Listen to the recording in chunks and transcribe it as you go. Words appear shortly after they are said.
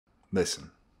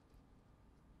Listen,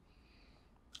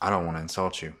 I don't want to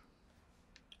insult you.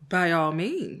 By all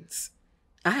means.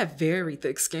 I have very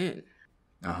thick skin.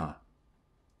 Uh-huh.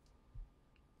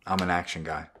 I'm an action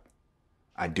guy.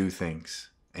 I do things.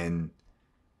 And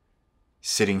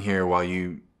sitting here while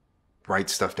you write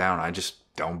stuff down, I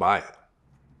just don't buy it.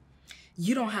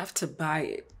 You don't have to buy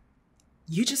it.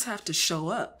 You just have to show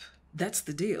up. That's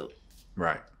the deal.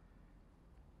 Right.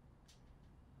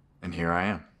 And here I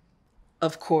am.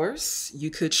 Of course,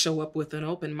 you could show up with an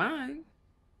open mind.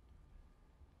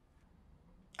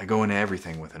 I go into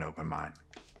everything with an open mind.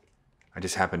 I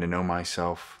just happen to know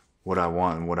myself, what I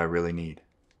want, and what I really need.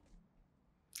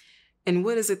 And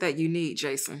what is it that you need,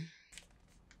 Jason?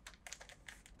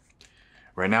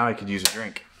 Right now, I could use a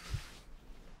drink.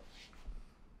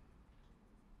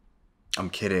 I'm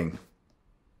kidding.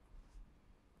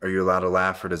 Are you allowed to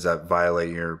laugh, or does that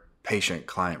violate your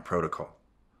patient-client protocol?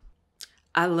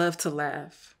 I love to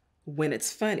laugh when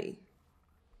it's funny.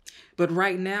 But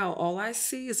right now, all I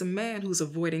see is a man who's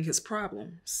avoiding his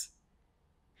problems.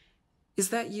 Is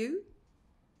that you?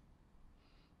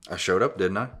 I showed up,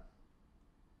 didn't I?